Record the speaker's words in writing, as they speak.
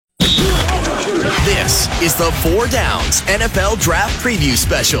This is the Four Downs NFL Draft Preview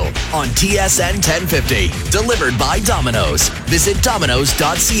Special on TSN 1050. Delivered by Domino's. Visit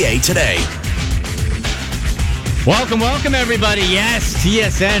Domino's.ca today. Welcome, everybody. Yes,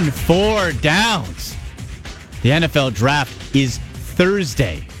 TSN Four Downs. The NFL Draft is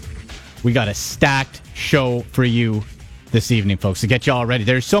Thursday. We got a stacked show for you this evening, folks, to get you all ready.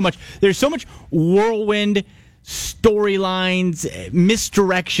 There's so much whirlwind, storylines,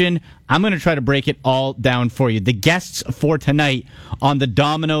 misdirection. I'm going to try to break it all down for you. The guests for tonight on the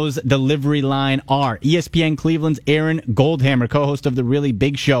Domino's delivery line are ESPN Cleveland's Aaron Goldhammer, co-host of The Really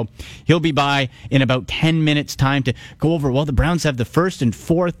Big Show. He'll be by in about 10 minutes' time to go over, well, the Browns have the first and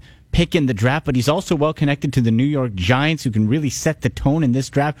fourth pick in the draft, but he's also well connected to the New York Giants, who can really set the tone in this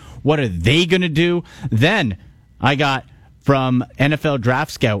draft. What are they going to do? Then I got from NFL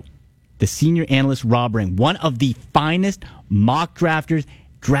Draft Scout, the senior analyst Rob Ring, one of the finest mock drafters,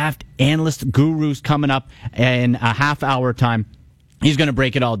 draft analyst gurus, coming up in a half hour time. He's going to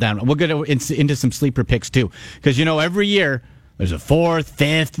break it all down. We'll get into some sleeper picks too, because every year there's a fourth,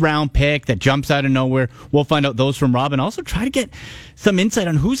 fifth round pick that jumps out of nowhere. We'll find out those from Rob and also try to get some insight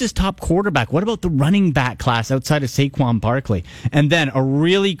on who's his top quarterback. What about the running back class outside of Saquon Barkley? And then a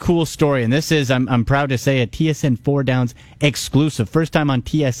really cool story, and this is, I'm proud to say, a TSN 4 Downs exclusive. First time on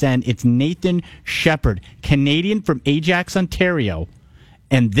TSN. It's Nathan Shepard, Canadian from Ajax, Ontario.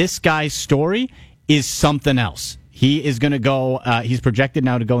 And this guy's story is something else. He is going to go, he's projected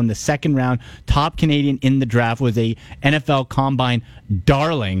now to go in the second round. Top Canadian in the draft, was a NFL Combine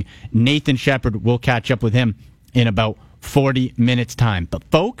darling. Nathan Shepard, will catch up with him in about 40 minutes' time. But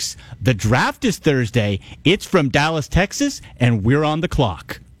folks, the draft is Thursday. It's from Dallas, Texas, and we're on the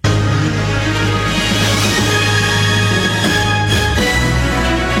clock.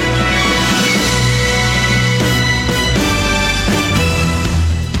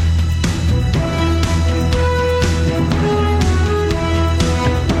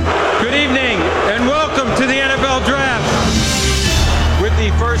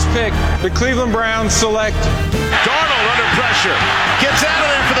 First pick, the Cleveland Browns select Darnold under pressure, gets out of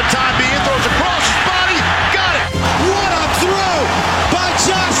there for the time being, throws across his body, got it! What a throw by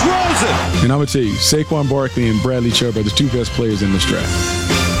Josh Rosen! And I'm going to tell you, Saquon Barkley and Bradley Chubb are the two best players in this draft.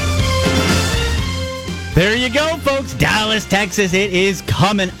 There you go, folks. Dallas, Texas, it is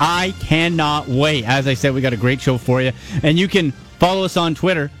coming. I cannot wait. As I said, we got a great show for you, and you can follow us on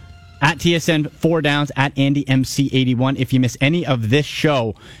Twitter at TSN 4 Downs, at AndyMC81. If you miss any of this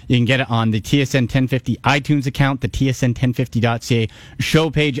show, you can get it on the TSN 1050 iTunes account, the TSN1050.ca show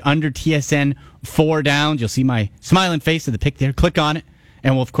page under TSN 4 Downs. You'll see my smiling face of the pick there. Click on it,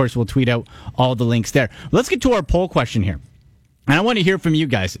 and we'll tweet out all the links there. Let's get to our poll question here. And I want to hear from you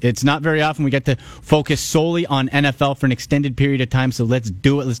guys. It's not very often we get to focus solely on NFL for an extended period of time, so let's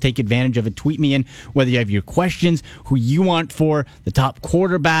do it. Let's take advantage of it. Tweet me in whether you have your questions, who you want for the top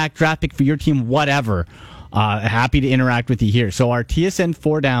quarterback, draft pick for your team, whatever. Happy to interact with you here. So our TSN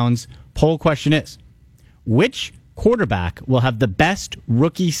 4 Downs poll question is, which quarterback will have the best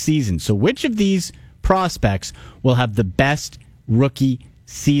rookie season? So which of these prospects will have the best rookie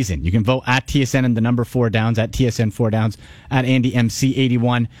season? You can vote at TSN and the number 4 Downs, at TSN 4 Downs, at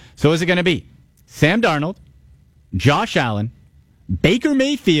AndyMC81. So is it going to be Sam Darnold, Josh Allen, Baker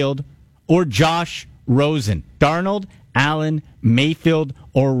Mayfield, or Josh Rosen? Darnold, Allen, Mayfield,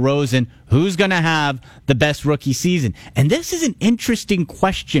 or Rosen? Who's going to have the best rookie season? And this is an interesting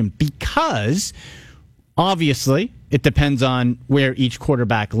question because obviously it depends on where each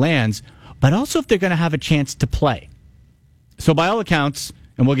quarterback lands, but also if they're going to have a chance to play. So by all accounts,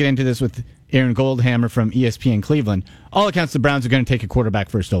 and we'll get into this with Aaron Goldhammer from ESPN Cleveland, all accounts the Browns are going to take a quarterback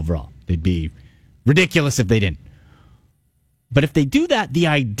first overall. They'd be ridiculous if they didn't. But if they do that, the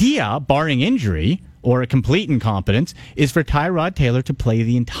idea, barring injury or a complete incompetence, is for Tyrod Taylor to play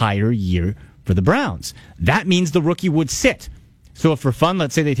the entire year for the Browns. That means the rookie would sit. So if for fun,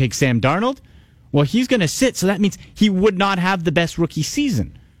 let's say they take Sam Darnold, well, he's going to sit, so that means he would not have the best rookie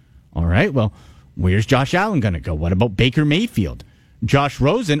season. All right, well, where's Josh Allen going to go? What about Baker Mayfield? Josh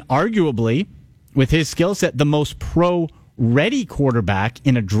Rosen, arguably, with his skill set, the most pro-ready quarterback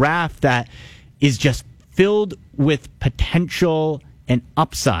in a draft that is just filled with potential and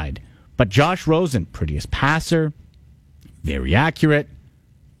upside. But Josh Rosen, prettiest passer, very accurate,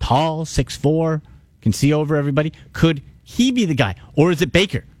 tall, 6'4", can see over everybody. Could he be the guy? Or is it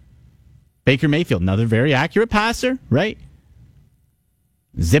Baker? Baker Mayfield, another very accurate passer, right?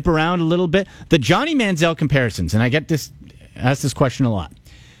 Zip around a little bit. The Johnny Manziel comparisons, and I ask this question a lot.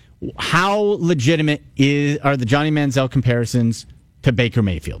 How legitimate are the Johnny Manziel comparisons to Baker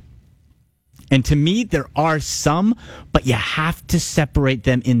Mayfield? And to me, there are some, but you have to separate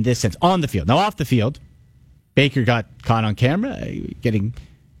them in this sense. On the field. Now, off the field, Baker got caught on camera getting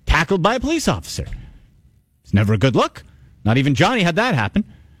tackled by a police officer. It's never a good look. Not even Johnny had that happen.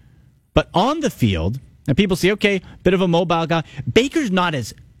 But on the field, and people say, okay, bit of a mobile guy. Baker's not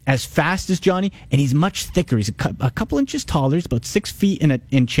as fast as Johnny, and he's much thicker. He's a couple inches taller. He's about 6 feet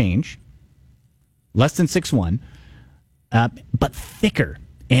in change. Less than 6'1", but thicker.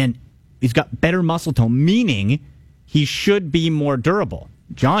 And he's got better muscle tone, meaning he should be more durable.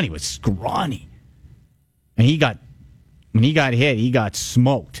 Johnny was scrawny. And when he got hit, he got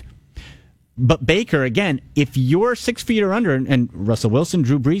smoked. But Baker, again, if you're 6 feet or under, and Russell Wilson,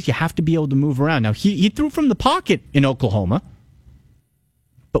 Drew Brees, you have to be able to move around. Now, he threw from the pocket in Oklahoma,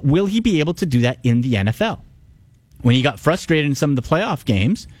 but will he be able to do that in the NFL? When he got frustrated in some of the playoff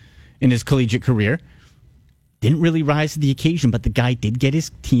games in his collegiate career, didn't really rise to the occasion, but the guy did get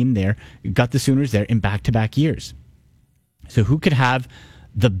his team there, got the Sooners there in back-to-back years. So who could have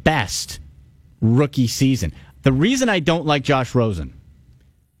the best rookie season? The reason I don't like Josh Rosen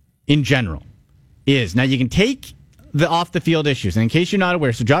in general is, now you can take the off-the-field issues, and in case you're not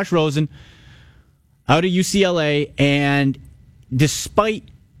aware, so Josh Rosen out of UCLA, and despite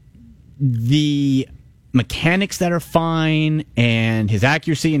the mechanics that are fine and his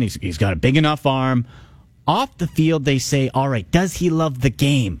accuracy, and he's got a big enough arm, off the field they say, all right, does he love the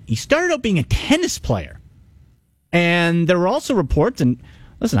game? He started out being a tennis player. And there were also reports, and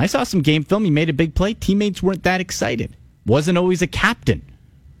listen, I saw some game film, he made a big play, teammates weren't that excited. Wasn't always a captain.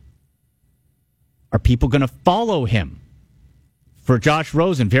 Are people going to follow him? For Josh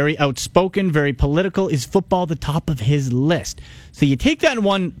Rosen, very outspoken, very political. Is football the top of his list? So you take that in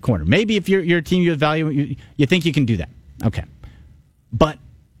one corner. Maybe if you're a team you value, you think you can do that. Okay. But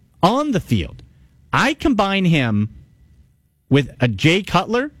on the field, I combine him with a Jay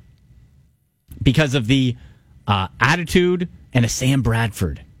Cutler because of the attitude, and a Sam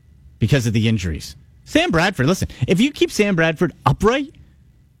Bradford because of the injuries. Sam Bradford, listen, if you keep Sam Bradford upright,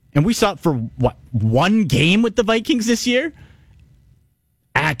 and we saw it for, one game with the Vikings this year?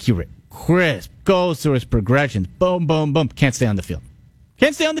 Accurate, crisp, goes through his progressions, boom, boom, boom. Can't stay on the field.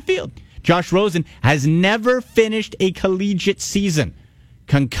 Can't stay on the field. Josh Rosen has never finished a collegiate season.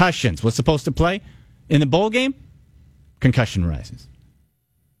 Concussions. Was supposed to play in the bowl game? Concussion rises.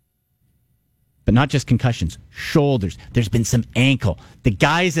 But not just concussions, shoulders. There's been some ankle. The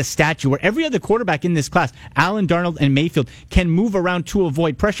guy's a statue where every other quarterback in this class, Allen Darnold and Mayfield, can move around to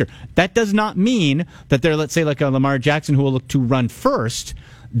avoid pressure. That does not mean that they're, let's say, like a Lamar Jackson who will look to run first.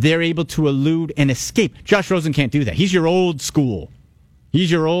 They're able to elude and escape. Josh Rosen can't do that. He's your old school. He's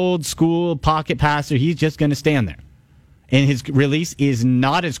your old school pocket passer. He's just going to stand there. And his release is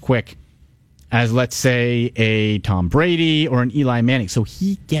not as quick as, let's say, a Tom Brady or an Eli Manning. So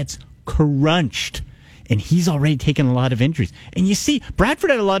he gets crunched, and he's already taken a lot of injuries. And you see,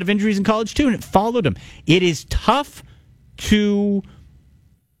 Bradford had a lot of injuries in college too, and it followed him. It is tough to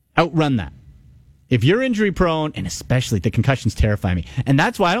outrun that. If you're injury prone, and especially the concussions terrify me. And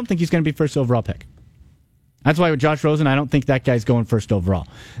that's why I don't think he's going to be first overall pick. That's why with Josh Rosen, I don't think that guy's going first overall.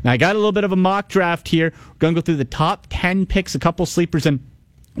 Now, I got a little bit of a mock draft here. We're going to go through the top 10 picks, a couple sleepers, and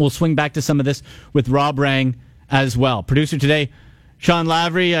we'll swing back to some of this with Rob Rang as well. Producer today, Sean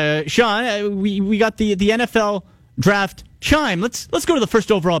Lavery. Sean, we got the NFL draft chime. Let's go to the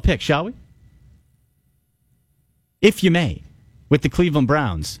first overall pick, shall we? If you may, with the Cleveland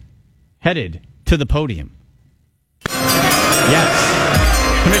Browns headed to the podium.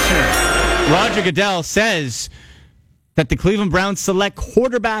 Yes. Commissioner Roger Goodell says that the Cleveland Browns select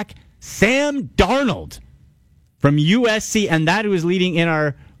quarterback Sam Darnold from USC, and that who is leading in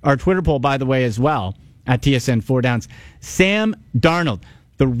our Twitter poll, by the way, as well, at TSN 4 Downs. Sam Darnold.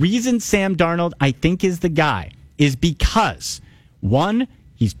 The reason Sam Darnold, I think, is the guy is because, one,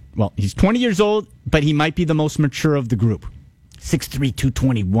 he's 20 years old, but he might be the most mature of the group. 6'3",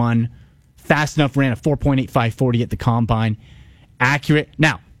 221, fast enough, ran a 4.85 40 at the combine. Accurate.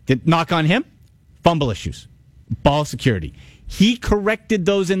 Now, the knock on him, fumble issues, ball security. He corrected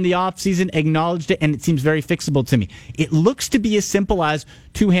those in the offseason, acknowledged it, and it seems very fixable to me. It looks to be as simple as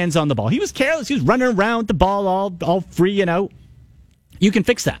two hands on the ball. He was careless. He was running around the ball all free and out. You can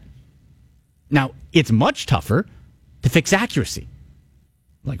fix that. Now, it's much tougher to fix accuracy,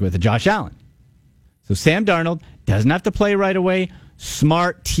 like with a Josh Allen. So Sam Darnold doesn't have to play right away.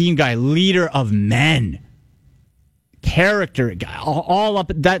 Smart team guy, leader of men. Character guy, all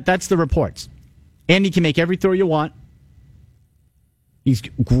up. That's the reports. And he can make every throw you want. He's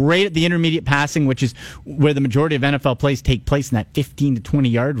great at the intermediate passing, which is where the majority of NFL plays take place in that 15 to 20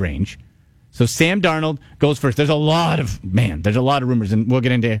 yard range. So Sam Darnold goes first. There's a lot of rumors, and we'll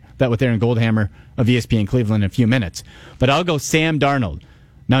get into that with Aaron Goldhammer of ESPN Cleveland in a few minutes. But I'll go Sam Darnold.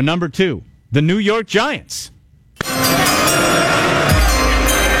 Now, number 2, the New York Giants.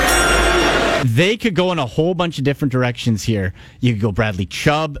 They could go in a whole bunch of different directions here. You could go Bradley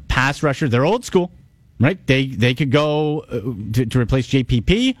Chubb, pass rusher. They're old school, right? They could go to replace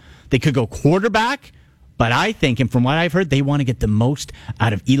JPP. They could go quarterback. But I think, and from what I've heard, they want to get the most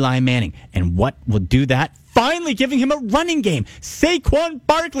out of Eli Manning. And what will do that? Finally giving him a running game. Saquon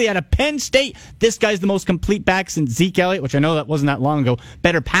Barkley out of Penn State. This guy's the most complete back since Zeke Elliott, which I know that wasn't that long ago.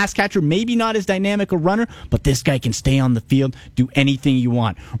 Better pass catcher, maybe not as dynamic a runner, but this guy can stay on the field, do anything you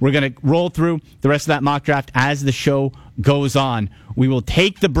want. We're going to roll through the rest of that mock draft as the show goes on. We will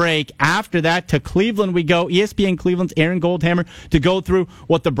take the break. After that, to Cleveland we go. ESPN Cleveland's Aaron Goldhammer to go through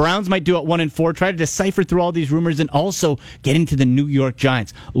what the Browns might do at 1-4, try to decipher through all these rumors, and also get into the New York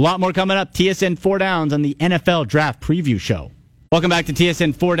Giants. A lot more coming up. TSN 4 Downs on the NFL Draft Preview Show. Welcome back to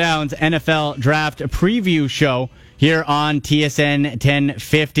TSN 4 Downs NFL Draft Preview Show here on TSN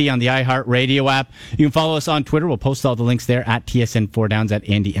 1050 on the iHeartRadio app. You can follow us on Twitter. We'll post all the links there at TSN 4 Downs, at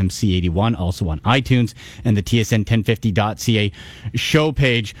AndyMC81, also on iTunes and the TSN1050.ca show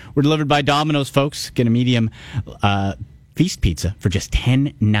page. We're delivered by Domino's, folks. Get a medium Feast Pizza for just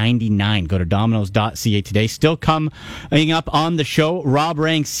 $10.99. Go to Domino's.ca today. Still coming up on the show, Rob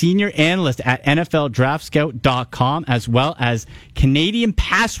Rang, senior analyst at NFLDraftScout.com, as well as Canadian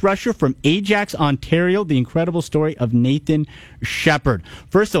pass rusher from Ajax, Ontario, the incredible story of Nathan Shepard.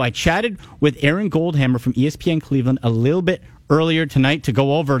 First, though, I chatted with Aaron Goldhammer from ESPN Cleveland a little bit earlier tonight to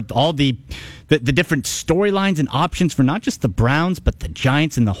go over all the different storylines and options for not just the Browns, but the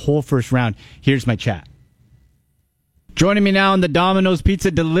Giants in the whole first round. Here's my chat. Joining me now on the Domino's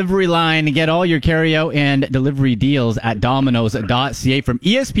Pizza delivery line to get all your carryout and delivery deals at Domino's.ca from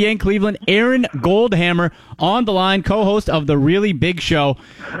ESPN Cleveland, Aaron Goldhammer on the line, co-host of The Really Big Show.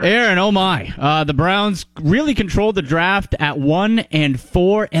 Aaron, oh my, the Browns really controlled the draft at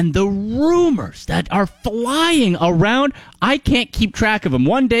 1-4, and the rumors that are flying around, I can't keep track of them.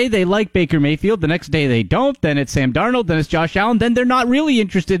 One day they like Baker Mayfield, the next day they don't, then it's Sam Darnold, then it's Josh Allen, then they're not really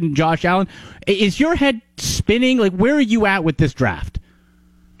interested in Josh Allen. Is your head spinning? Like, where are you at with this draft?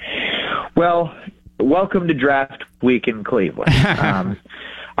 Well, welcome to draft week in Cleveland.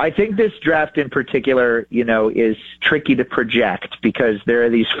 I think this draft in particular, is tricky to project because there are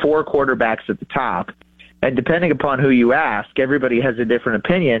these 4 quarterbacks at the top, and depending upon who you ask, everybody has a different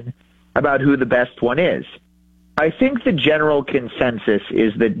opinion about who the best one is. I think the general consensus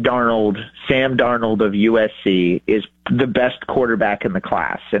is that Sam Darnold of USC, is the best quarterback in the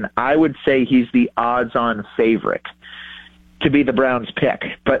class. And I would say he's the odds-on favorite to be the Browns' pick.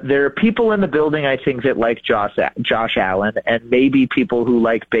 But there are people in the building, I think, that like Josh Allen, and maybe people who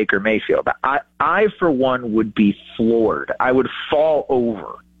like Baker Mayfield. I for one, would be floored. I would fall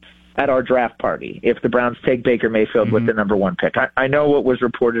over at our draft party if the Browns take Baker Mayfield with the number 1 pick. I know what was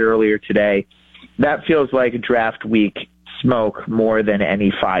reported earlier today. That feels like draft week smoke more than any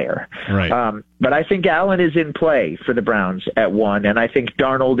fire. Right. But I think Allen is in play for the Browns at 1, and I think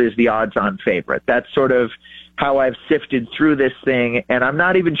Darnold is the odds-on favorite. That's sort of how I've sifted through this thing, and I'm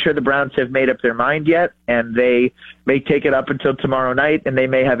not even sure the Browns have made up their mind yet, and they may take it up until tomorrow night, and they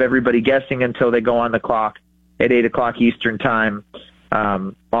may have everybody guessing until they go on the clock at 8 o'clock Eastern time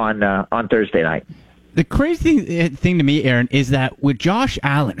on Thursday night. The crazy thing to me, Aaron, is that with Josh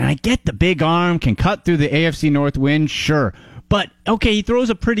Allen, and I get the big arm, can cut through the AFC North wind, sure. But, okay, he throws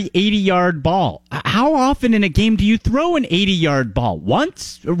a pretty 80-yard ball. How often in a game do you throw an 80-yard ball?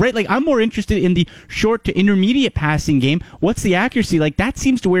 Once? Right? Like, I'm more interested in the short to intermediate passing game. What's the accuracy? Like, that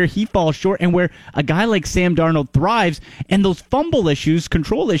seems to where he falls short and where a guy like Sam Darnold thrives. And those fumble issues,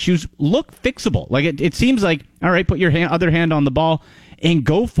 control issues, look fixable. Like, it seems like, all right, put your other hand on the ball and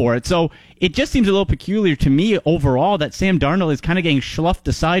go for it. So it just seems a little peculiar to me overall that Sam Darnold is kind of getting sloughed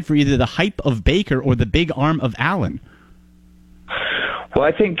aside for either the hype of Baker or the big arm of Allen. Well,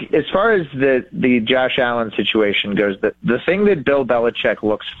 I think as far as the Josh Allen situation goes, the thing that Bill Belichick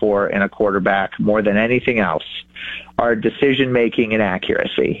looks for in a quarterback more than anything else are decision-making and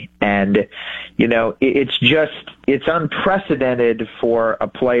accuracy. And, it's unprecedented for a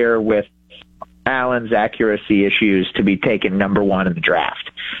player with Allen's accuracy issues to be taken number 1 in the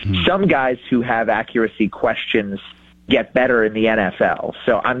draft. Some guys who have accuracy questions get better in the NFL.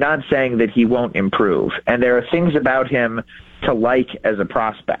 So I'm not saying that he won't improve. And there are things about him to like as a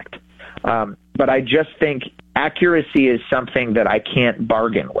prospect. But I just think accuracy is something that I can't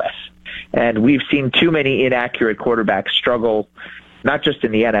bargain with. And we've seen too many inaccurate quarterbacks struggle, not just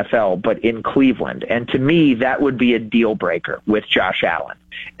in the NFL, but in Cleveland. And to me, that would be a deal breaker with Josh Allen.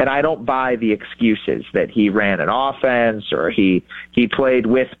 And I don't buy the excuses that he ran an offense or he played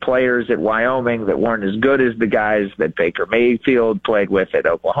with players at Wyoming that weren't as good as the guys that Baker Mayfield played with at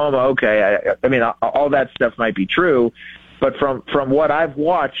Oklahoma. Okay, I mean, all that stuff might be true, but from what I've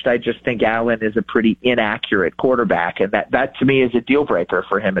watched, I just think Allen is a pretty inaccurate quarterback, and that to me is a deal breaker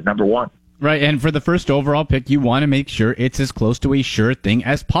for him at number 1. Right, and for the first overall pick, you want to make sure it's as close to a sure thing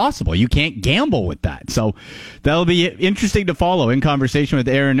as possible. You can't gamble with that. So that'll be interesting to follow in conversation with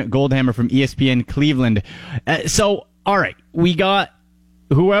Aaron Goldhammer from ESPN Cleveland. So, all right, we got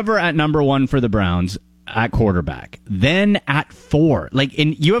whoever at number 1 for the Browns at quarterback. Then at 4,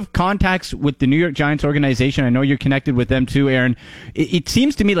 and you have contacts with the New York Giants organization. I know you're connected with them too, Aaron. It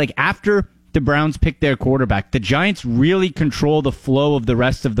seems to me like after the Browns pick their quarterback, the Giants really control the flow of the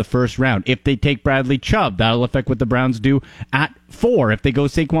rest of the first round. If they take Bradley Chubb, that'll affect what the Browns do at 4. If they go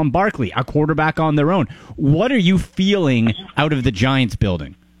Saquon Barkley, a quarterback on their own. What are you feeling out of the Giants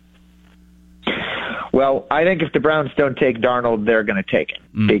building? Well, I think if the Browns don't take Darnold, they're going to take it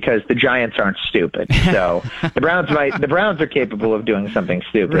because the Giants aren't stupid. So the Browns are capable of doing something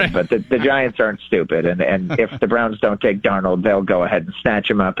stupid, right. But the Giants aren't stupid. And if the Browns don't take Darnold, they'll go ahead and snatch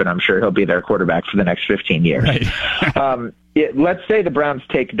him up, and I'm sure he'll be their quarterback for the next 15 years. Right. Let's say the Browns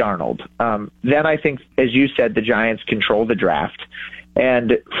take Darnold. Then I think, as you said, the Giants control the draft.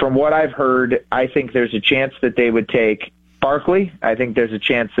 And from what I've heard, I think there's a chance that they would take Barkley. I think there's a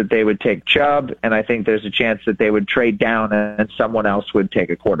chance that they would take Chubb, and I think there's a chance that they would trade down and someone else would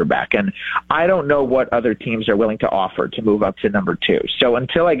take a quarterback. And I don't know what other teams are willing to offer to move up to number 2. So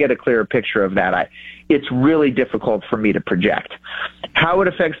until I get a clearer picture of that, it's really difficult for me to project. How it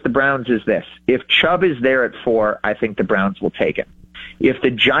affects the Browns is this. If Chubb is there at 4, I think the Browns will take him. If the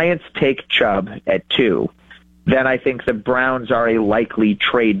Giants take Chubb at 2, then I think the Browns are a likely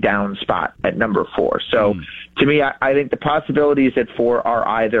trade down spot at number 4. So to me, I think the possibilities at 4 are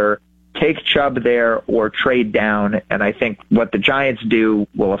either take Chubb there or trade down, and I think what the Giants do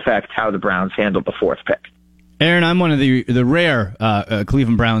will affect how the Browns handle the 4th pick. Aaron, I'm one of the rare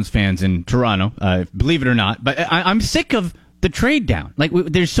Cleveland Browns fans in Toronto, believe it or not, but I'm sick of the trade down.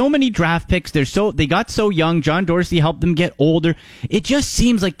 There's so many draft picks. They got so young. John Dorsey helped them get older. It just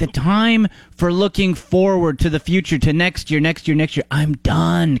seems like the time for looking forward to the future, to next year. I'm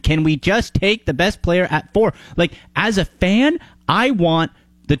done. Can we just take the best player at 4? As a fan, I want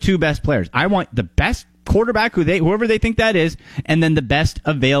the 2 best players. I want the best quarterback, whoever they think that is, and then the best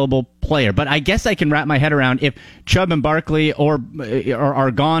available player. But I guess I can wrap my head around if Chubb and Barkley are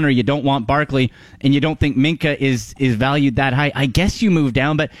gone, or you don't want Barkley and you don't think Minkah is valued that high, I guess you move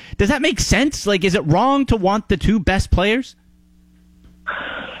down. But does that make sense? Is it wrong to want the 2 best players?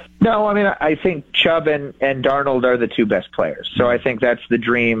 No, I mean, I think Chubb and Darnold are the 2 best players. So I think that's the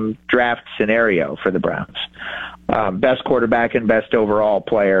dream draft scenario for the Browns. Best quarterback and best overall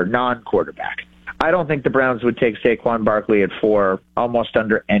player, non-quarterback. I don't think the Browns would take Saquon Barkley at 4 almost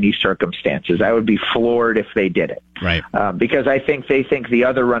under any circumstances. I would be floored if they did it. Right. Because I think they think the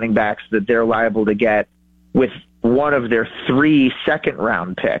other running backs that they're liable to get with one of their 3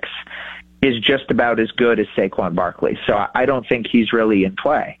 second-round picks is just about as good as Saquon Barkley. So I don't think he's really in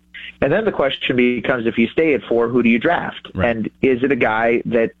play. And then the question becomes, if you stay at 4, who do you draft? Right. And is it a guy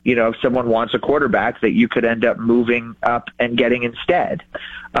that, if someone wants a quarterback, that you could end up moving up and getting instead,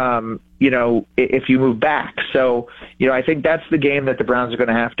 if you move back? So, I think that's the game that the Browns are going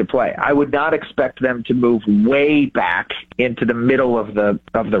to have to play. I would not expect them to move way back into the middle of the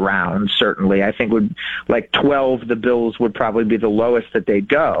round, certainly. I think 12, the Bills would probably be the lowest that they'd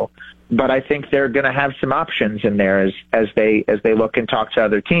go. But I think they're going to have some options in there as they look and talk to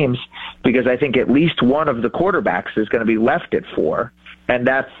other teams, because I think at least one of the quarterbacks is going to be left at 4, and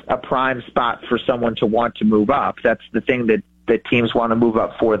that's a prime spot for someone to want to move up. That's the thing that teams want to move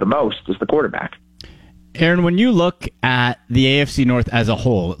up for the most, is the quarterback. Aaron, when you look at the AFC North as a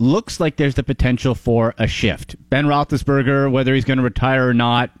whole, it looks like there's the potential for a shift. Ben Roethlisberger, whether he's going to retire or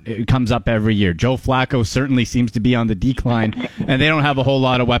not, it comes up every year. Joe Flacco certainly seems to be on the decline, and they don't have a whole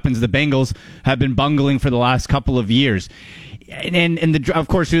lot of weapons. The Bengals have been bungling for the last couple of years. And of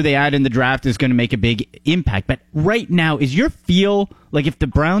course, who they add in the draft is going to make a big impact. But right now, is your feel like if the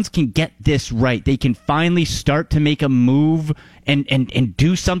Browns can get this right, they can finally start to make a move and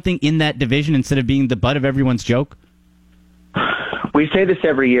do something in that division instead of being the butt of everyone's joke? We say this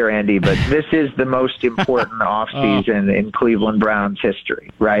every year, Andy, but this is the most important offseason in Cleveland Browns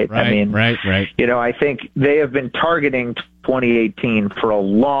history, right? Right, I mean, right. I think they have been targeting 2018 for a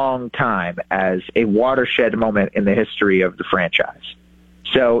long time as a watershed moment in the history of the franchise.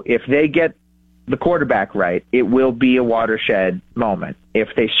 So if they get the quarterback right, it will be a watershed moment.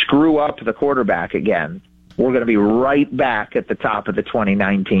 If they screw up the quarterback again, we're going to be right back at the top of the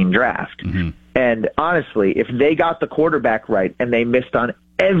 2019 draft. Mm-hmm. And honestly, if they got the quarterback right and they missed on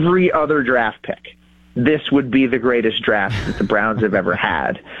every other draft pick, this would be the greatest draft that the Browns have ever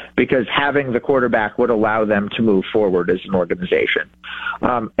had, because having the quarterback would allow them to move forward as an organization.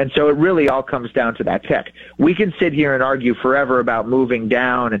 And so it really all comes down to that pick. We can sit here and argue forever about moving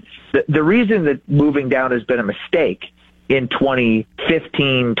down. And the reason that moving down has been a mistake in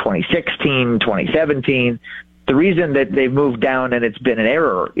 2015, 2016, 2017, the reason that they've moved down and it's been an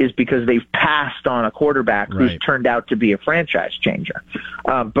error is because they've passed on a quarterback who's turned out to be a franchise changer.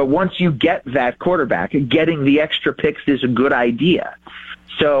 But once you get that quarterback, getting the extra picks is a good idea.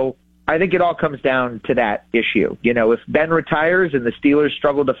 So I think it all comes down to that issue. You know, if Ben retires and the Steelers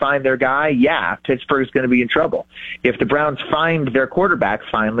struggle to find their guy, yeah, Pittsburgh's going to be in trouble. If the Browns find their quarterback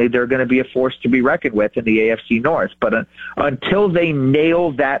finally, they're going to be a force to be reckoned with in the AFC North. But until they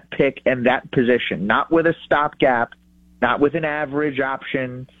nail that pick and that position, not with a stopgap, not with an average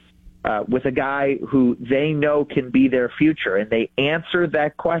option, with a guy who they know can be their future, and they answer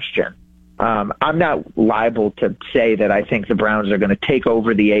that question, I'm not liable to say that I think the Browns are going to take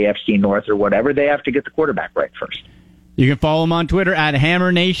over the AFC North or whatever. They have to get the quarterback right first. You can follow him on Twitter at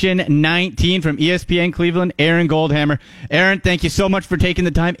HammerNation19 from ESPN Cleveland, Aaron Goldhammer. Aaron, thank you so much for taking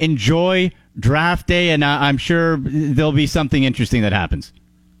the time. Enjoy draft day, and I'm sure there'll be something interesting that happens.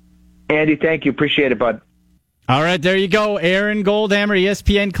 Andy, thank you. Appreciate it, bud. All right, there you go. Aaron Goldhammer,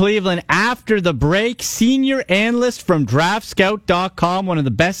 ESPN Cleveland. After the break, senior analyst from DraftScout.com, one of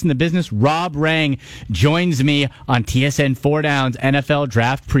the best in the business, Rob Rang, joins me on TSN 4 Downs NFL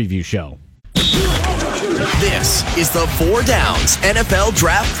Draft Preview Show. This is the 4 Downs NFL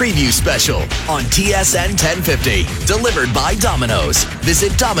Draft Preview Special on TSN 1050, delivered by Domino's.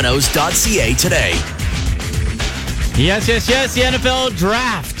 Visit Domino's.ca today. Yes. The NFL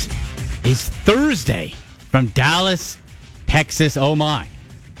Draft is Thursday. From Dallas, Texas, oh my.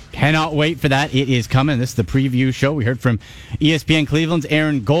 Cannot wait for that. It is coming. This is the preview show. We heard from ESPN Cleveland's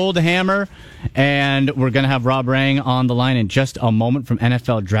Aaron Goldhammer, and we're going to have Rob Rang on the line in just a moment from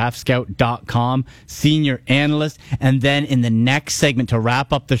NFLDraftScout.com, senior analyst. And then in the next segment, to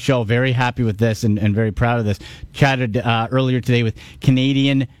wrap up the show, very happy with this and very proud of this, chatted earlier today with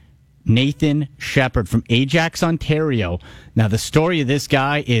Canadian Nathan Shepard from Ajax, Ontario. Now, the story of this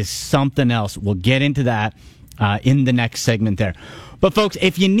guy is something else. We'll get into that in the next segment there. But, folks,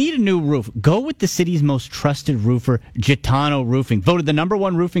 if you need a new roof, go with the city's most trusted roofer, Gitano Roofing. Voted the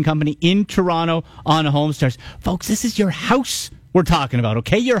 #1 roofing company in Toronto on HomeStars. Folks, this is your house we're talking about,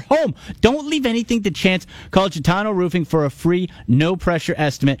 okay? Your home. Don't leave anything to chance. Call Gitano Roofing for a free, no-pressure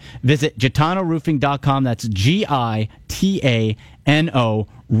estimate. Visit GitanoRoofing.com. That's GITANO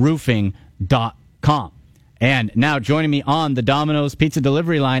roofing.com. And now joining me on the Domino's Pizza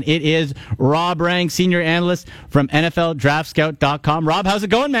delivery line, it is Rob Rang, senior analyst from NFLDraftScout.com. Rob, how's it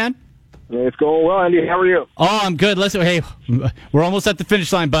going, man? It's going well, Andy. How are you? Oh, I'm good. Listen, hey, we're almost at the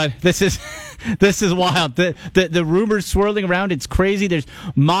finish line, bud. This is wild. The rumors swirling around, it's crazy. There's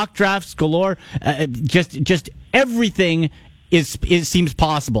mock drafts galore. Just everything seems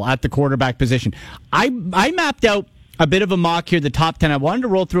possible at the quarterback position. I mapped out a bit of a mock here, the top 10. I wanted to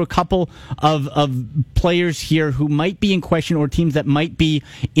roll through a couple of players here who might be in question or teams that might be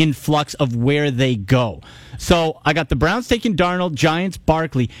in flux of where they go. So I got the Browns taking Darnold, Giants,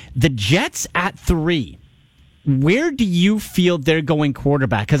 Barkley, the Jets at 3. Where do you feel they're going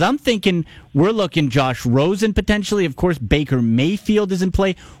quarterback? Because I'm thinking we're looking Josh Rosen potentially. Of course, Baker Mayfield is in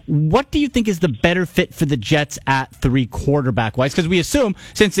play. What do you think is the better fit for the Jets at 3 quarterback-wise? Because we assume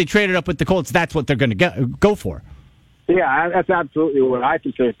since they traded up with the Colts, that's what they're going to go for. Yeah, that's absolutely what I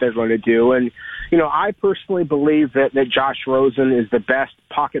think that they're going to do. And, you know, I personally believe that Josh Rosen is the best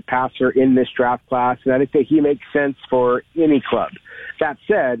pocket passer in this draft class, and I think that he makes sense for any club. That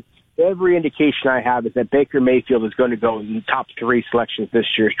said, every indication I have is that Baker Mayfield is going to go in the top 3 selections this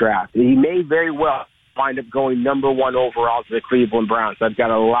year's draft. He may very well wind up going #1 overall to the Cleveland Browns. I've got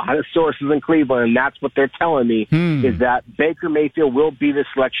a lot of sources in Cleveland, and that's what they're telling me, is that Baker Mayfield will be the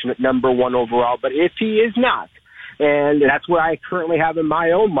selection at #1 overall. But if he is not, and that's what I currently have in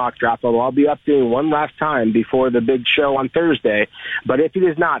my own mock draft, although I'll be updating one last time before the big show on Thursday. But if it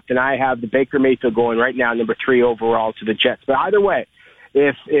is not, then I have the Baker Mayfield going right now, #3 overall to the Jets. But either way,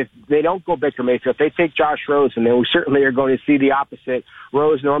 if they don't go Baker Mayfield, if they take Josh Rosen, then we certainly are going to see the opposite.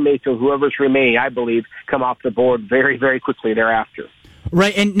 Rosen or Mayfield, whoever's remaining, I believe, come off the board very, very quickly thereafter.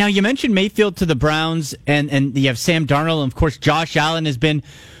 Right, and now you mentioned Mayfield to the Browns, and you have Sam Darnold, and of course Josh Allen has been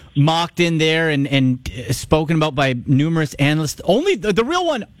mocked in there and spoken about by numerous analysts. Only the real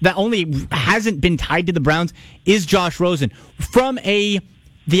one that only hasn't been tied to the Browns is Josh Rosen. From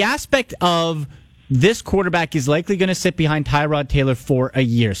the aspect of this quarterback is likely going to sit behind Tyrod Taylor for a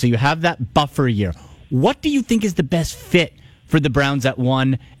year. So you have that buffer year. What do you think is the best fit for the Browns at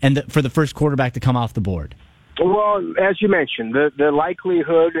 1 and for the first quarterback to come off the board? Well, as you mentioned, the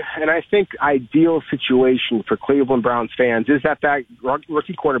likelihood, and I think ideal situation for Cleveland Browns fans is that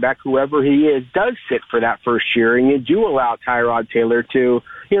rookie quarterback, whoever he is, does sit for that first year, and you do allow Tyrod Taylor to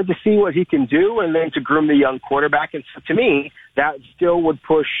see what he can do and then to groom the young quarterback. And so to me, that still would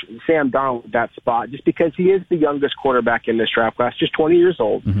push Sam Darnold at that spot just because he is the youngest quarterback in this draft class, just 20 years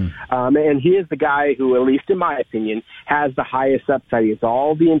old. And he is the guy who, at least in my opinion, has the highest upside. He has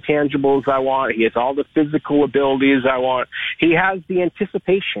all the intangibles I want. He has all the physical abilities I want. He has the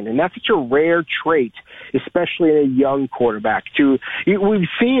anticipation, and that's such a rare trait, especially in a young quarterback. We've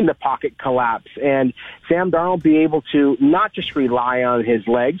seen the pocket collapse, and Sam Darnold be able to not just rely on his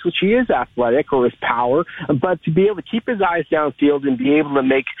legs, which he is athletic, or his power, but to be able to keep his eyes downfield and be able to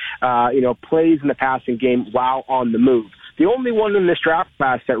make plays in the passing game while on the move. The only one in this draft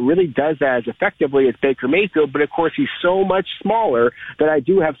class that really does that as effectively is Baker Mayfield, but of course he's so much smaller that I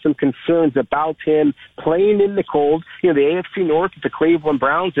do have some concerns about him playing in the cold. The AFC North, the Cleveland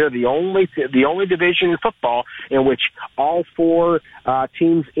Browns, they're the only division in football in which all 4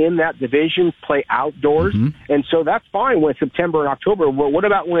 teams in that division play outdoors, and so that's fine when it's September and October. Well, what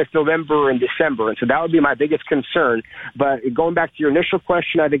about when it's November and December? And so that would be my biggest concern. But going back to your initial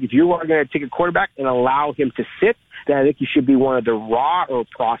question, I think if you are going to take a quarterback and allow him to sit, then I think he should be one of the raw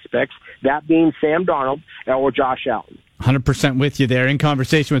prospects, that being Sam Darnold or Josh Allen. 100% with you there. In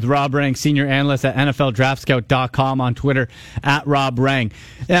conversation with Rob Rang, senior analyst at NFLDraftScout.com, on Twitter at Rob Rang.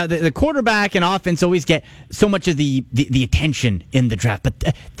 Now, the quarterback and offense always get so much of the attention in the draft,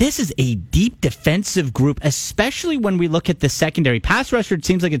 but this is a deep defensive group, especially when we look at the secondary. Pass rusher, it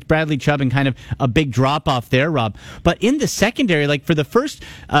seems like it's Bradley Chubb and kind of a big drop off there, Rob. But in the secondary, like for the first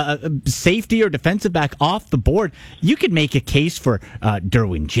safety or defensive back off the board, you could make a case for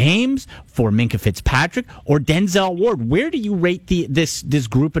Derwin James, for Minkah Fitzpatrick, or Denzel Ward. Where do you rate this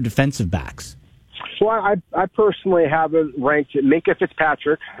group of defensive backs? Well, I personally have it ranked Minkah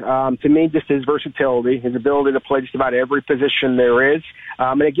Fitzpatrick. To me, just his versatility, his ability to play just about every position there is.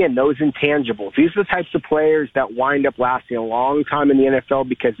 And again, those intangibles. These are the types of players that wind up lasting a long time in the NFL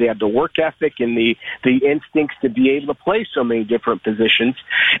because they have the work ethic and the instincts to be able to play so many different positions.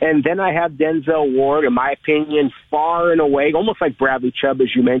 And then I have Denzel Ward, in my opinion, far and away, almost like Bradley Chubb,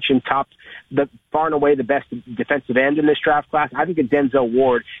 as you mentioned, far and away the best defensive end in this draft class. I think that Denzel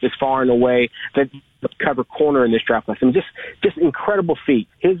Ward is far and away the cover corner in this draft class. I mean, just incredible feat.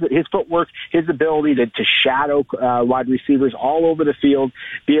 His footwork, his ability to shadow wide receivers all over the field,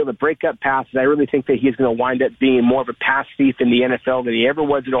 be able to break up passes. I really think that he's going to wind up being more of a pass thief in the NFL than he ever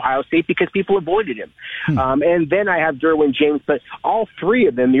was at Ohio State because people avoided him. And then I have Derwin James, but all 3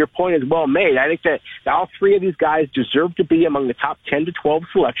 of them, your point is well made. I think that all 3 of these guys deserve to be among the top 10 to 12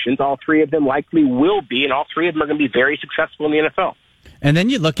 selections. All 3 of them likely will be, and all 3 of them are going to be very successful in the NFL. And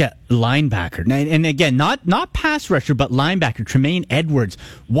then you look at linebacker, and again, not pass rusher, but linebacker. Tremaine Edwards,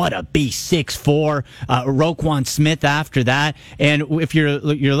 what a beast, 6'4". Roquan Smith after that, and if you're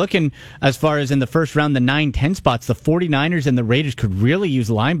looking as far as in the first round, the 9-10 spots, the 49ers and the Raiders could really use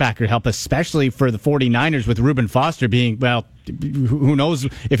linebacker help, especially for the 49ers with Reuben Foster being, well, who knows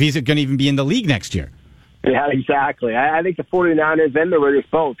if he's going to even be in the league next year. Yeah, exactly. I think the 49ers and the Raiders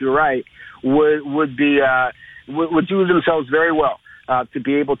both, you're right, would do themselves very well. To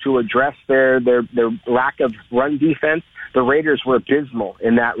be able to address their lack of run defense. The Raiders were abysmal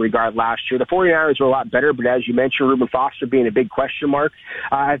in that regard last year. The 49ers were a lot better, but as you mentioned, Reuben Foster being a big question mark.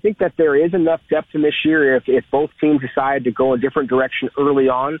 I think that there is enough depth in this year if both teams decide to go a different direction early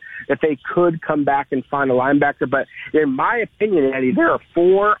on, that they could come back and find a linebacker. But in my opinion, Eddie, there are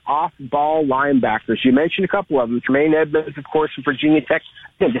 4 off-ball linebackers. You mentioned a couple of them. Tremaine Edmonds, of course, from Virginia Tech,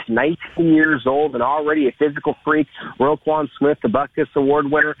 just 19 years old and already a physical freak. Roquan Smith, the Butkus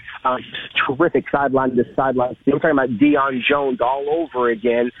Award winner, terrific sideline to sideline. I'm talking about Deion Jones all over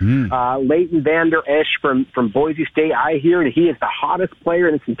again. Leighton Vander Esch from Boise State. I hear that he is the hottest player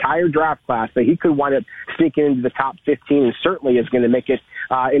in this entire draft class, but he could wind up sneaking into the top 15 and certainly is going to make it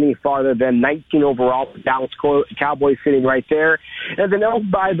any farther than 19 overall. The Dallas Cowboys sitting right there. And then,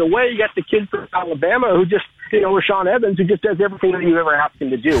 by the way, you got the kid from Alabama who just, Rashaan Evans, who just does everything that you ever asked him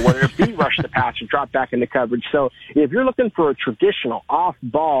to do, whether it be rush the pass or drop back into coverage. So if you're looking for a traditional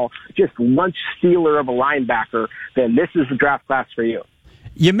off-ball, just lunch stealer of a linebacker, then this is the draft class for you.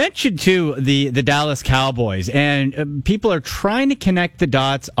 You mentioned, too, the Dallas Cowboys, and people are trying to connect the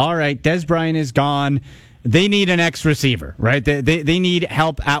dots. All right, Dez Bryant is gone. They need an X-receiver, right? They need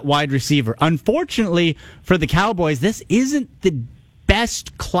help at wide receiver. Unfortunately for the Cowboys, this isn't the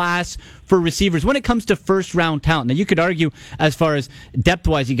best class for receivers when it comes to first-round talent? Now, you could argue as far as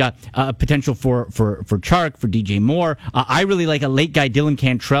depth-wise, you got potential for Chark, for DJ Moore. I really like a late guy, Dylan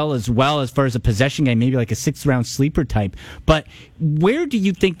Cantrell, as well, as far as a possession guy, maybe like a sixth-round sleeper type. But where do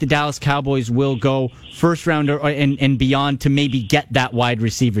you think the Dallas Cowboys will go first-round and beyond to maybe get that wide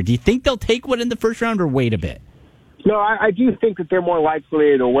receiver? Do you think they'll take one in the first round or wait a bit? No, I do think that they're more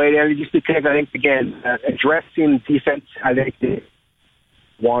likely to wait, and just because I think, again, addressing defense, I think they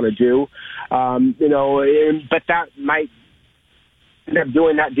want to do, but that might end up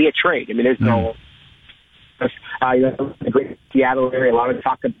doing that via trade. I mean, there's no, the great Seattle area, a lot of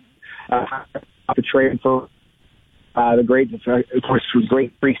talk about the trade for the great, of course, for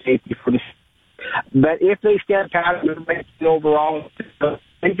great free safety for the. But if they stand pat overall, I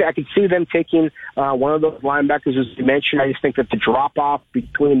think that I could see them taking one of those linebackers, as you mentioned. I just think that the drop-off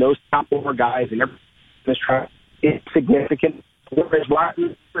between those top four guys and this trial is significant.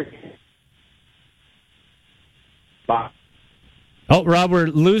 Oh, Rob, we're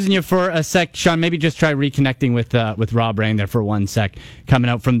losing you for a sec. Sean, maybe just try reconnecting with Rob Rang there for 1 sec.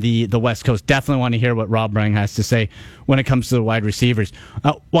 Coming out from the West Coast. Definitely want to hear what Rob Rang has to say when it comes to the wide receivers.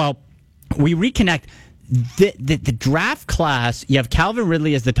 While we reconnect, the draft class, you have Calvin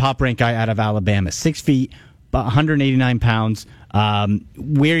Ridley as the top-ranked guy out of Alabama. 6 feet, 189 pounds.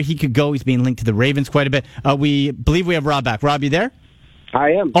 Where he could go, he's being linked to the Ravens quite a bit. We believe we have Rob back. Rob, you there?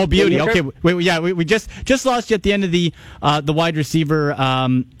 I am. Oh, beauty. Okay, we just lost you at the end of the wide receiver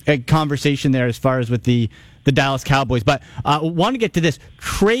conversation there as far as with the Dallas Cowboys. But want to get to this.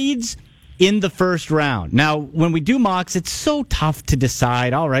 Trades in the first round. Now, when we do mocks, it's so tough to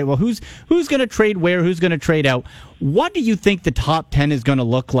decide, all right, well, who's going to trade where, who's going to trade out. What do you think the top 10 is going to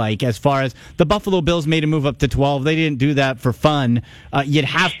look like as far as the Buffalo Bills made a move up to 12? They didn't do that for fun. You'd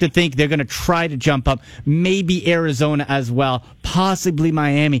have to think they're going to try to jump up. Maybe Arizona as well. Possibly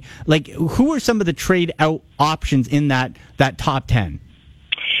Miami. Like, who are some of the trade out options in that top 10?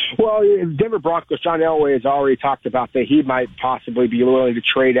 Well, Denver Broncos, John Elway has already talked about that he might possibly be willing to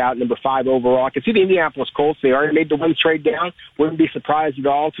trade out number 5 overall. I can see the Indianapolis Colts. They already made the one trade down. Wouldn't be surprised at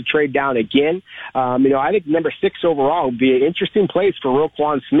all to trade down again. I think number 6 overall would be an interesting place for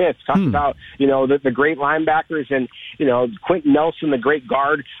Roquan Smith. Talk about, the great linebackers and, Quentin Nelson, the great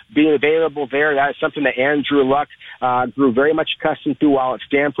guard, being available there. That is something that Andrew Luck grew very much accustomed to while at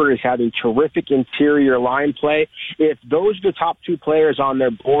Stanford, is having terrific interior line play. If those are the top 2 players on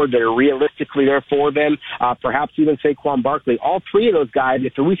their board that are realistically there for them, perhaps even Saquon Barkley, all 3 of those guys,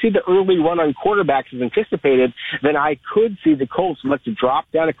 if we see the early run on quarterbacks as anticipated, then I could see the Colts look to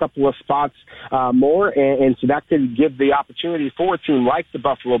drop down a couple of spots more, and so that could give the opportunity for a team like the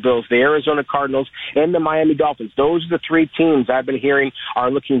Buffalo Bills, the Arizona Cardinals, and the Miami Dolphins. Those are the 3 teams I've been hearing are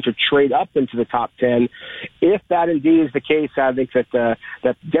looking to trade up into the top 10. If that indeed is the case, I think that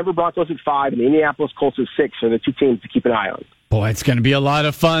Denver Broncos at 5 and the Indianapolis Colts at 6 are the 2 teams to keep an eye on. Boy, it's going to be a lot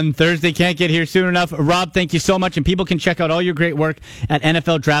of fun. Thursday can't get here soon enough. Rob, thank you so much. And people can check out all your great work at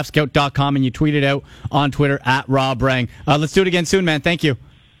NFLDraftScout.com, and you tweet it out on Twitter at Rob Rang. Let's do it again soon, man. Thank you.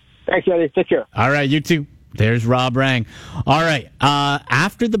 Thanks, Eddie. Take care. All right, you too. There's Rob Rang. All right,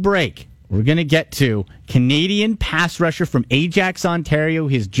 after the break, we're going to get to Canadian pass rusher from Ajax, Ontario,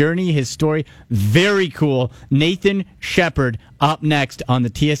 his journey, his story. Very cool. Nathan Shepard up next on the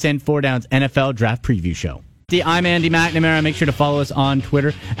TSN 4 Downs NFL Draft Preview Show. I'm Andy McNamara. Make sure to follow us on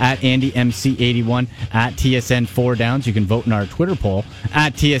Twitter at AndyMC81 at TSN4Downs. You can vote in our Twitter poll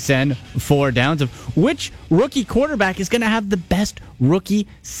at TSN4Downs of which rookie quarterback is going to have the best rookie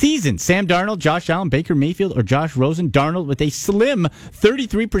season. Sam Darnold, Josh Allen, Baker Mayfield, or Josh Rosen. Darnold with a slim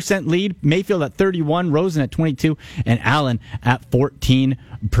 33% lead. Mayfield at 31%, Rosen at 22%, and Allen at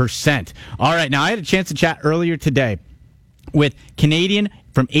 14%. All right, now I had a chance to chat earlier today with Canadian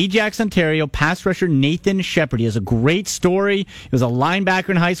from Ajax, Ontario, pass rusher Nathan Shepard. He has a great story. He was a linebacker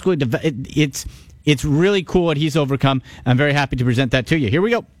in high school. It's really cool what he's overcome. I'm very happy to present that to you. Here we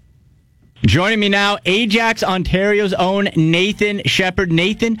go. Joining me now, Ajax, Ontario's own Nathan Shepard.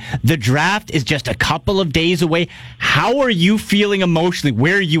 Nathan, the draft is just a couple of days away. How are you feeling emotionally?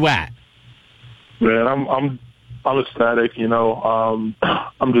 Where are you at? Man, I'm ecstatic. I'm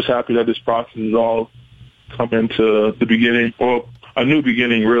just happy that this process is all coming to the beginning, or a new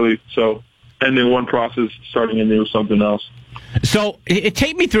beginning, really. So, ending one process, starting a new, something else. So,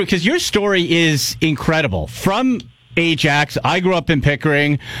 take me through, because your story is incredible. From Ajax. I grew up in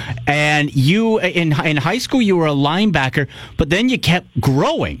Pickering, and you in high school you were a linebacker, but then you kept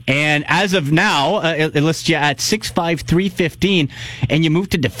growing. And as of now, it lists you at 6'5", 315, and you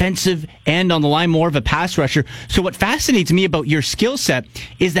moved to defensive end on the line, more of a pass rusher. So what fascinates me about your skill set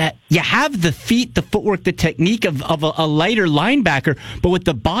is that you have the feet, the footwork, the technique of a lighter linebacker, but with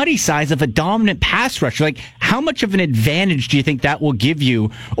the body size of a dominant pass rusher. Like, how much of an advantage do you think that will give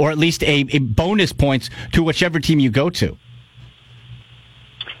you, or at least a bonus points to whichever team you go to?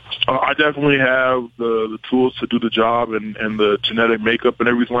 I definitely have the tools to do the job and the genetic makeup and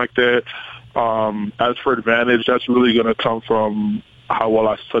everything like that. As for advantage, that's really going to come from how well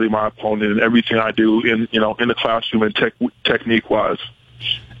I study my opponent and everything I do in the classroom and technique wise.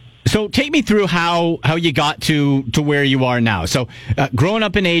 So take me through how you got to where you are now. So growing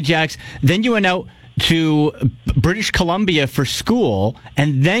up in Ajax, then you went out to British Columbia for school,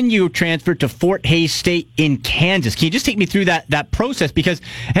 and then you transferred to Fort Hays State in Kansas. Can you just take me through that process? Because,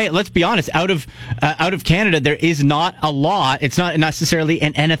 hey, let's be honest, out of Canada, there is not a lot. It's not necessarily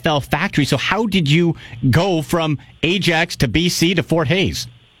an NFL factory. So how did you go from Ajax to BC to Fort Hays?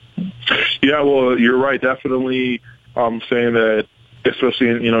 Yeah, well, you're right. Definitely saying that, especially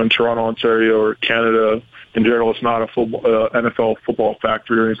in Toronto, Ontario, or Canada in general, it's not a NFL football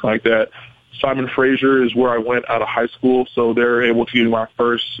factory or anything like that. Simon Fraser is where I went out of high school, so they're able to give me my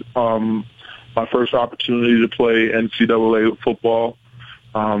first opportunity to play NCAA football.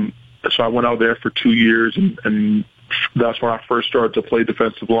 So I went out there for 2 years, and that's when I first started to play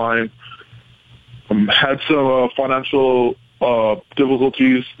defensive line. Had some financial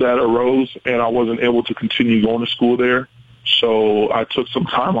difficulties that arose, and I wasn't able to continue going to school there. So I took some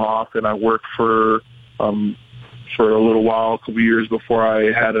time off, and I worked for a little while, a couple of years before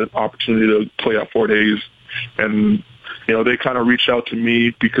I had an opportunity to play at Fort Hays. And, they kind of reached out to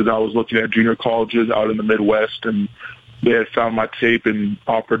me because I was looking at junior colleges out in the Midwest, and they had found my tape and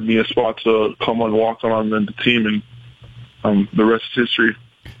offered me a spot to come and walk on the team, and the rest is history.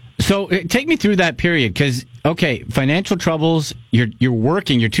 So take me through that period, because, okay, financial troubles, you're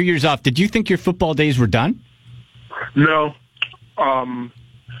working, you're 2 years off. Did you think your football days were done? No.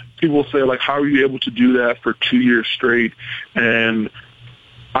 People say, like, how are you able to do that for 2 years straight? And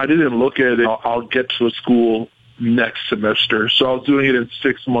I didn't look at it. I'll get to a school next semester. So I was doing it in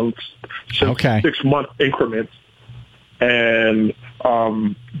 6 months, 6 month increments. And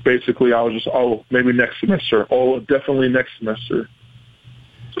basically I was just, maybe next semester. Definitely next semester.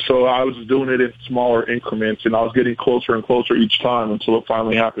 So I was doing it in smaller increments, and I was getting closer and closer each time until it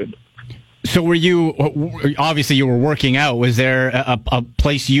finally happened. So obviously you were working out. Was there a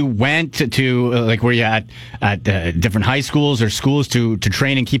place you went to like, were you at different high schools or schools to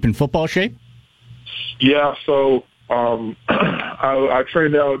train and keep in football shape? Yeah, so I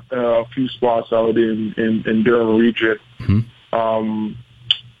trained out a few spots out in Durham region. Mm-hmm.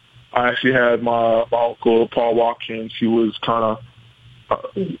 I actually had my uncle, Paul Watkins. He was kind of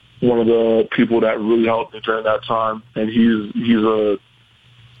one of the people that really helped me during that time, and he's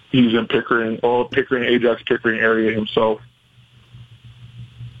in Pickering, Ajax Pickering area himself.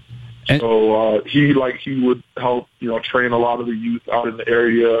 So he would help, train a lot of the youth out in the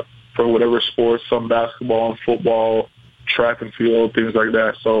area for whatever sports, some basketball and football, track and field, things like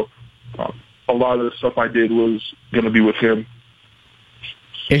that. So a lot of the stuff I did was going to be with him.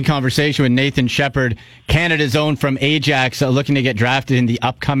 In conversation with Nathan Shepard, Canada's own from Ajax, looking to get drafted in the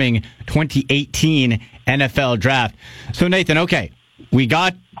upcoming 2018 NFL draft. So Nathan, okay, we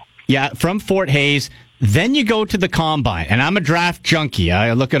got from Fort Hays. Then you go to the combine, and I'm a draft junkie.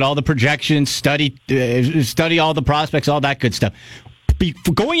 I look at all the projections, study all the prospects, all that good stuff.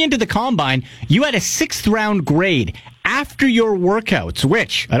 Going into the combine, you had a 6th round grade after your workouts,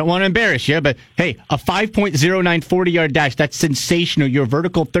 which, I don't want to embarrass you, but hey, a 5.09 40-yard dash, that's sensational. Your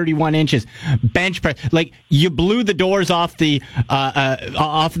vertical 31 inches, bench press, like, you blew the doors off the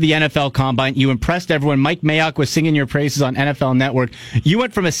NFL combine. You impressed everyone. Mike Mayock was singing your praises on NFL Network. You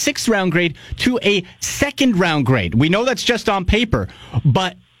went from a 6th round grade to a 2nd round grade. We know that's just on paper,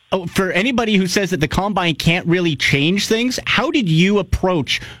 but for anybody who says that the combine can't really change things, how did you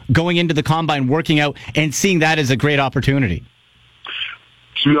approach going into the combine, working out, and seeing that as a great opportunity?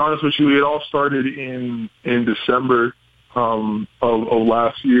 To be honest with you, it all started in December of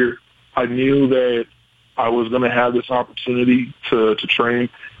last year. I knew that I was going to have this opportunity to train,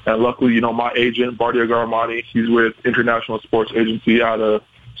 and luckily, my agent, Bardia Garamani, he's with International Sports Agency out of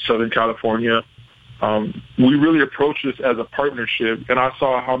Southern California. We really approached this as a partnership, and I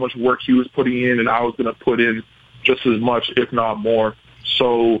saw how much work he was putting in, and I was going to put in just as much, if not more.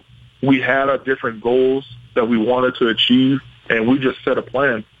 So we had our different goals that we wanted to achieve, and we just set a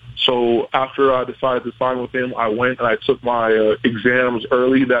plan. So after I decided to sign with him, I went and I took my exams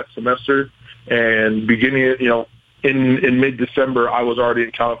early that semester. And beginning, in mid-December, I was already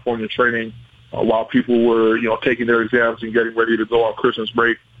in California training while people were, taking their exams and getting ready to go on Christmas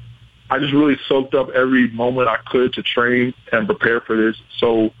break. I just really soaked up every moment I could to train and prepare for this.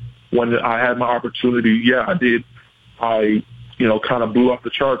 So when I had my opportunity, I did. I, kind of blew off the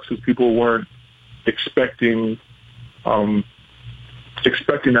charts because people weren't expecting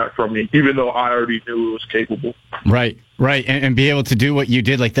that from me, even though I already knew it was capable. Right. And be able to do what you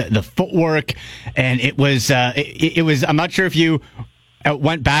did, like the footwork. And it was, I'm not sure if you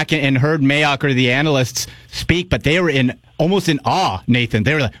went back and heard Mayock or the analysts speak, but they were almost in awe, Nathan.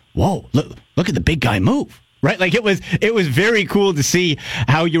 They were like, whoa, look at the big guy move. Right? Like it was very cool to see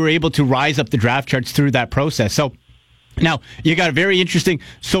how you were able to rise up the draft charts through that process. So now you got a very interesting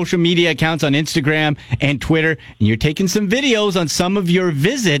social media accounts on Instagram and Twitter, and you're taking some videos on some of your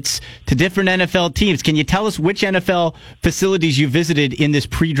visits to different NFL teams. Can you tell us which NFL facilities you visited in this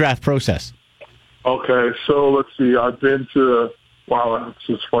pre-draft process? Okay, so let's see. I've been to, wow, it's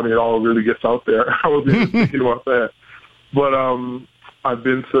just funny. It all really gets out there. I wasn't even thinking about that. But I've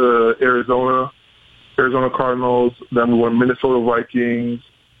been to Arizona Cardinals, then we went Minnesota Vikings,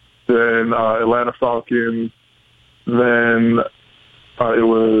 then Atlanta Falcons, then it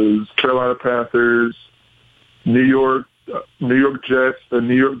was Carolina Panthers, New York Jets, the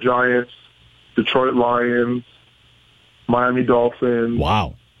New York Giants, Detroit Lions, Miami Dolphins.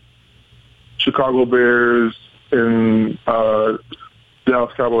 Wow. Chicago Bears, and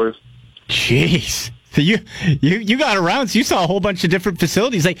Dallas Cowboys. Jeez. So you got around, so you saw a whole bunch of different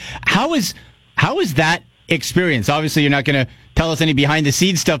facilities. Like, how is that experience? Obviously, you're not going to tell us any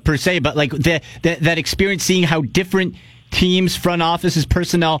behind-the-scenes stuff per se, but like that experience, seeing how different teams, front offices,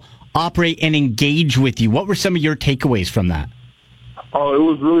 personnel operate and engage with you. What were some of your takeaways from that? Oh, it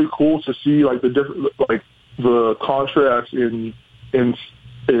was really cool to see like the contrast in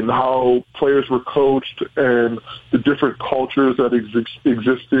how players were coached and the different cultures that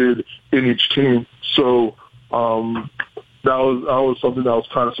existed in each team. So that was something that was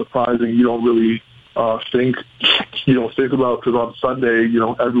kind of surprising. You don't really think about, because on Sunday,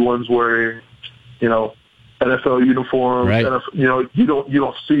 everyone's wearing, NFL uniforms. Right. You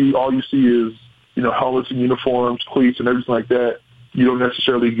don't see, all you see is, helmets and uniforms, cleats and everything like that. You don't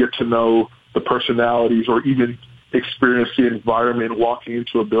necessarily get to know the personalities or even experience the environment walking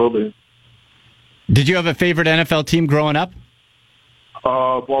into a building. Did you have a favorite NFL team growing up?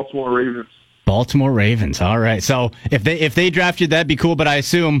 Baltimore Ravens. Baltimore Ravens. All right. So if they draft you, that'd be cool. But I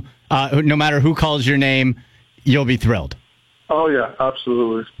assume no matter who calls your name, you'll be thrilled. Oh yeah,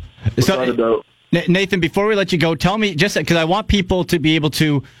 absolutely. Without a doubt. Nathan, before we let you go, tell me, just because I want people to be able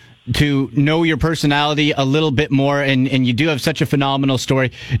to know your personality a little bit more, and you do have such a phenomenal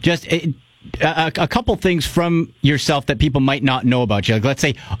story. Just a couple things from yourself that people might not know about you. Like, let's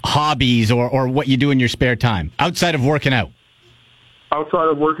say hobbies or what you do in your spare time outside of working out. Outside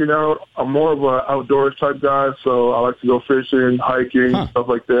of working out, I'm more of an outdoors type guy, so I like to go fishing, hiking, stuff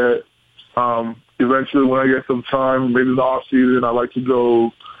like that. Eventually, when I get some time, maybe in the off season, I like to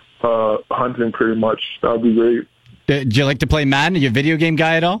go hunting pretty much. That would be great. Do you like to play Madden? Are you a video game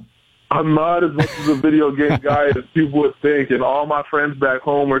guy at all? I'm not as much as a video game guy as people would think, and all my friends back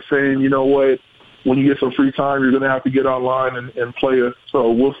home are saying, you know what, when you get some free time, you're going to have to get online and play it.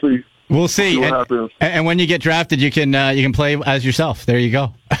 So we'll see. We'll see. What happens. And when you get drafted, you can play as yourself. There you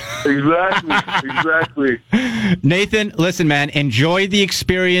go. Exactly. Nathan, listen, man, enjoy the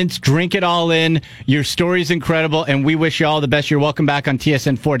experience. Drink it all in. Your story's incredible, and we wish you all the best. You're welcome back on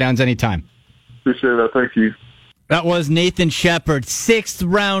TSN 4 Downs anytime. Appreciate that. Thank you. That was Nathan Shepard, 6th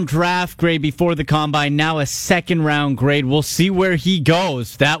round draft grade before the combine, now a 2nd round grade. We'll see where he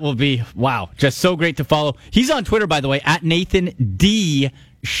goes. That will be, wow, just so great to follow. He's on Twitter, by the way, at Nathan D.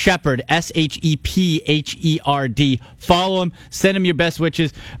 Shepard, Shepherd. Follow him, send him your best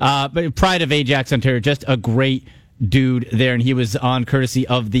wishes. Pride of Ajax, Ontario, just a great dude there, and he was on courtesy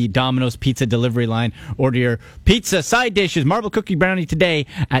of the Domino's Pizza delivery line. Order your pizza, side dishes, marble cookie brownie today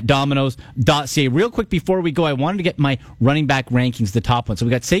at Domino's.ca. Real quick before we go, I wanted to get my running back rankings, the top one. So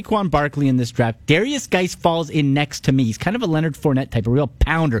we got Saquon Barkley in this draft. Darius Geis falls in next to me. He's kind of a Leonard Fournette type, a real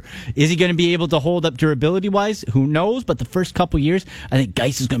pounder. Is he going to be able to hold up durability-wise? Who knows? But the first couple years, I think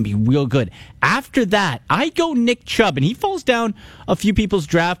Geis is going to be real good. After that, I go Nick Chubb, and he falls down a few people's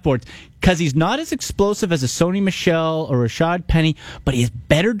draft boards because he's not as explosive as a Sony Michel or Rashad Penny, but he has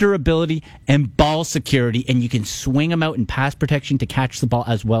better durability and ball security, and you can swing him out in pass protection to catch the ball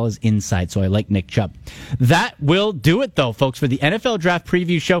as well as inside. So I like Nick Chubb. That will do it, though, folks, for the NFL Draft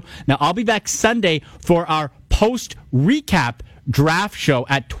Preview Show. Now, I'll be back Sunday for our post-recap Draft Show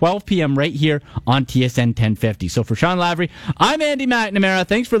at 12 p.m. right here on TSN 1050. So for Sean Lavery, I'm Andy McNamara.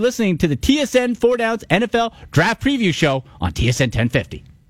 Thanks for listening to the TSN 4 Downs NFL Draft Preview Show on TSN 1050.